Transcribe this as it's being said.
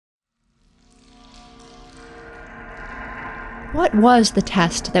What was the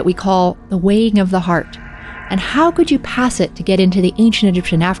test that we call the weighing of the heart? And how could you pass it to get into the ancient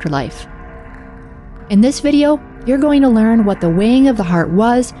Egyptian afterlife? In this video, you're going to learn what the weighing of the heart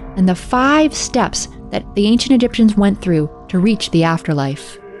was and the 5 steps that the ancient Egyptians went through to reach the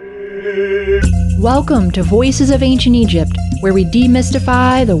afterlife. Welcome to Voices of Ancient Egypt, where we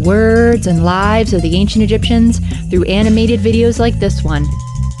demystify the words and lives of the ancient Egyptians through animated videos like this one.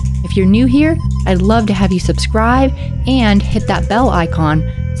 If you're new here, I'd love to have you subscribe and hit that bell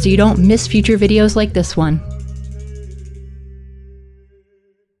icon so you don't miss future videos like this one.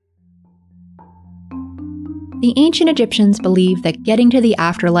 The ancient Egyptians believed that getting to the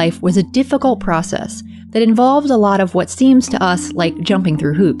afterlife was a difficult process that involved a lot of what seems to us like jumping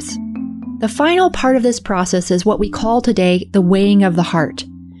through hoops. The final part of this process is what we call today the weighing of the heart.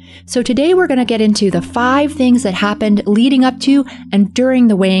 So today we're going to get into the 5 things that happened leading up to and during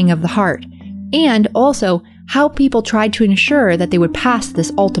the weighing of the heart, and also how people tried to ensure that they would pass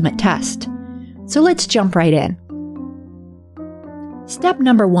this ultimate test. So let's jump right in. Step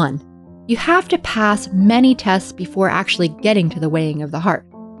number 1. You have to pass many tests before actually getting to the weighing of the heart.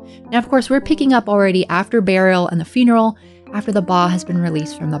 Now, of course, we're picking up already after burial and the funeral, after the ba has been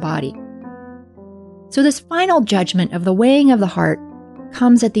released from the body. So this final judgment of the weighing of the heart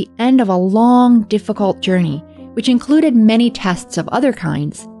comes at the end of a long, difficult journey, which included many tests of other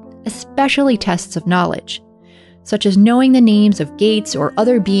kinds, especially tests of knowledge, such as knowing the names of gates or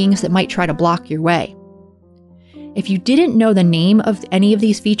other beings that might try to block your way. If you didn't know the name of any of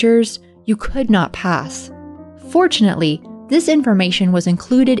these features, you could not pass. Fortunately, this information was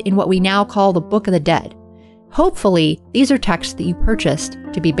included in what we now call the Book of the Dead. Hopefully, these are texts that you purchased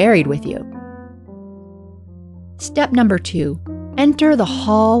to be buried with you. Step number 2. Enter the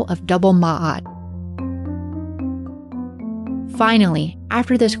Hall of Double Maat. Finally,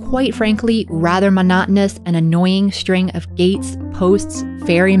 after this quite frankly rather monotonous and annoying string of gates, posts,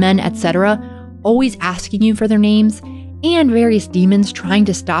 ferrymen, etc., always asking you for their names, and various demons trying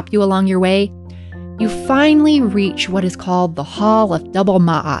to stop you along your way, you finally reach what is called the Hall of Double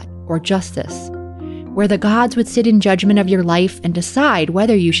Maat, or Justice, where the gods would sit in judgment of your life and decide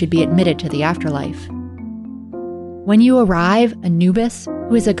whether you should be admitted to the afterlife. When you arrive, Anubis,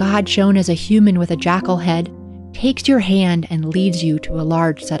 who is a god shown as a human with a jackal head, takes your hand and leads you to a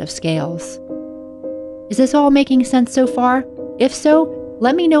large set of scales. Is this all making sense so far? If so,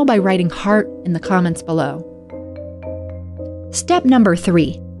 let me know by writing heart in the comments below. Step number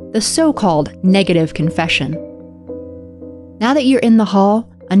 3, the so-called negative confession. Now that you're in the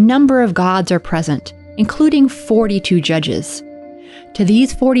hall, a number of gods are present, including 42 judges. To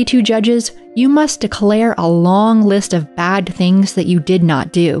these 42 judges, you must declare a long list of bad things that you did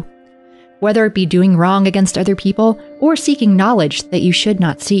not do, whether it be doing wrong against other people or seeking knowledge that you should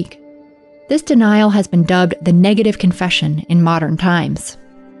not seek. This denial has been dubbed the negative confession in modern times.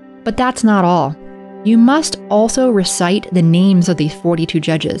 But that's not all. You must also recite the names of these 42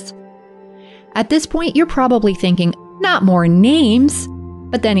 judges. At this point, you're probably thinking, not more names!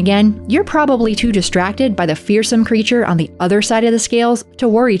 But then again, you're probably too distracted by the fearsome creature on the other side of the scales to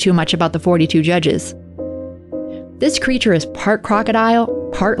worry too much about the 42 judges. This creature is part crocodile,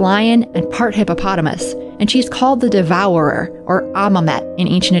 part lion, and part hippopotamus, and she's called the Devourer, or Amamet in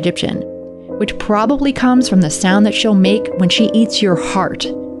ancient Egyptian, which probably comes from the sound that she'll make when she eats your heart,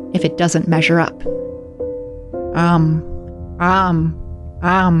 if it doesn't measure up.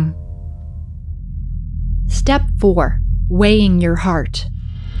 Step 4. Weighing your heart.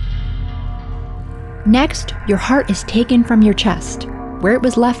 Next, your heart is taken from your chest, where it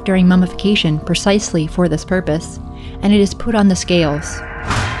was left during mummification precisely for this purpose, and it is put on the scales.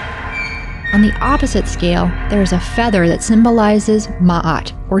 On the opposite scale, there is a feather that symbolizes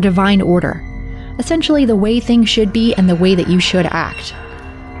Ma'at, or divine order, essentially the way things should be and the way that you should act.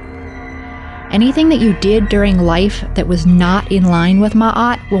 Anything that you did during life that was not in line with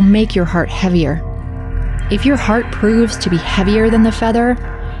Ma'at will make your heart heavier. If your heart proves to be heavier than the feather,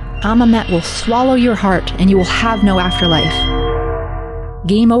 Amamet will swallow your heart and you will have no afterlife.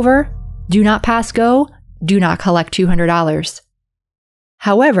 Game over, do not pass go, do not collect $200.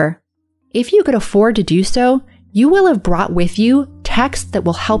 However, if you could afford to do so, you will have brought with you texts that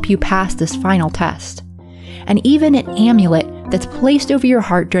will help you pass this final test, and even an amulet that's placed over your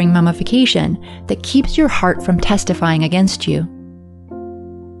heart during mummification that keeps your heart from testifying against you.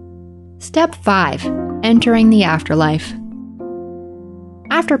 Step 5. Entering the afterlife.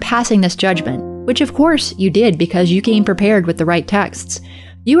 After passing this judgment, which of course you did because you came prepared with the right texts,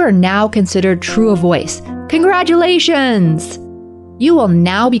 you are now considered true of voice. Congratulations! You will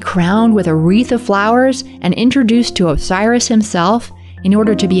now be crowned with a wreath of flowers and introduced to Osiris himself in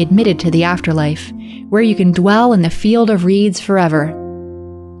order to be admitted to the afterlife, where you can dwell in the field of reeds forever.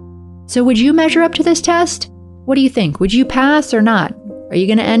 So would you measure up to this test? What do you think? Would you pass or not? Are you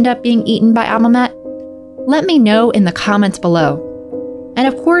going to end up being eaten by Amulet? Let me know in the comments below. And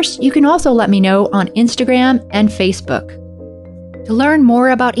of course, you can also let me know on Instagram and Facebook. To learn more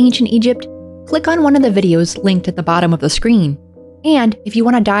about ancient Egypt, click on one of the videos linked at the bottom of the screen. And if you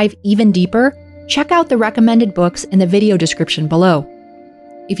want to dive even deeper, check out the recommended books in the video description below.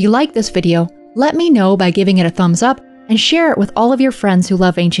 If you like this video, let me know by giving it a thumbs up and share it with all of your friends who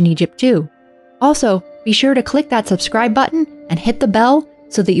love ancient Egypt too. Also, be sure to click that subscribe button and hit the bell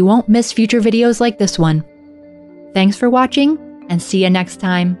so that you won't miss future videos like this one. Thanks for watching, and see you next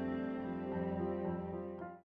time.